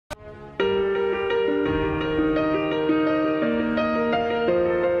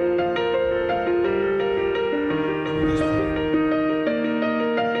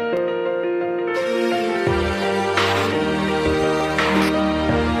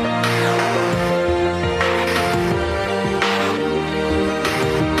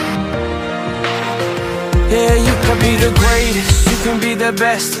Yeah, you can be the greatest, you can be the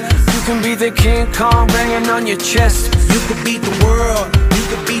best, you can be the King Kong banging on your chest. You can beat the world, you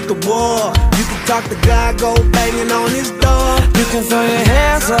can beat the war. You can talk to God, go banging on his door. You can throw your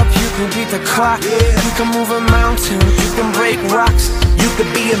hands up, you can beat the clock. You can move a mountain, you can break rocks. You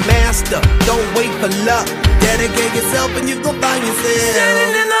can be a master, don't wait for luck. Dedicate yourself and you gon' find yourself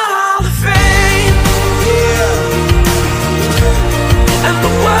standing in the Hall of Fame. Yeah. And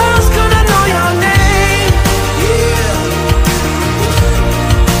the world's gonna know your name. Yeah.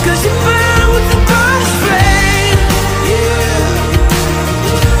 Cause you burn with the brightest flame. Yeah.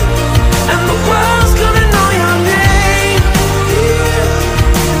 And the world's gonna know your name.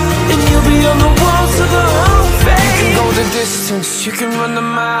 Yeah. And you'll be on the walls of the Hall of Fame. You can go the distance, you can run the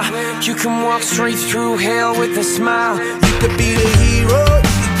mile. You can walk straight through hell with a smile. You could be the hero,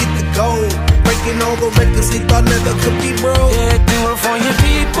 you can get the gold. Breaking all the records they thought never could be broke. Yeah, do it for your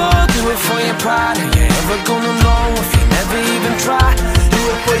people, do it for your pride. Are you ever gonna know if you never even try? Do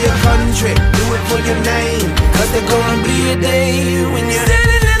it for your country, do it for your name. Cause there's gonna be a day when you're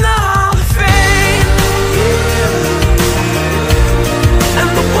standing in the Hall of Fame. Yeah. And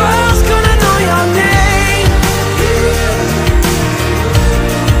the world's gonna know your name. Yeah.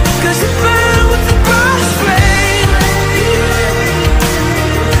 Cause you burn with the brightest flame. Yeah.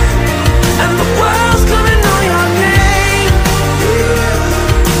 And the world's gonna know your name.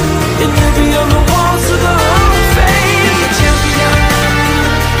 Yeah. And you'll be on the walls of the Hall of Fame. Be a champion.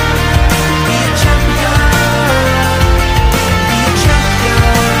 Be a champion. Be a champion.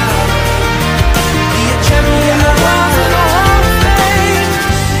 Be a champion. The walls of the Hall of Fame.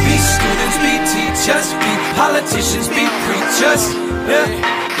 Be students, be teachers, be politicians, be preachers. Yeah.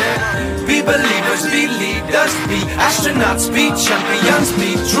 Be believers, be leaders, be astronauts, be champions,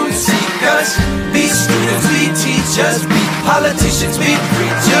 be truth seekers. Be students, be teachers, be politicians, be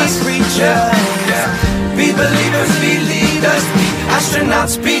preachers. Yeah. Be believers, be leaders, be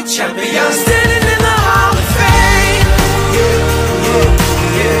astronauts, be champions.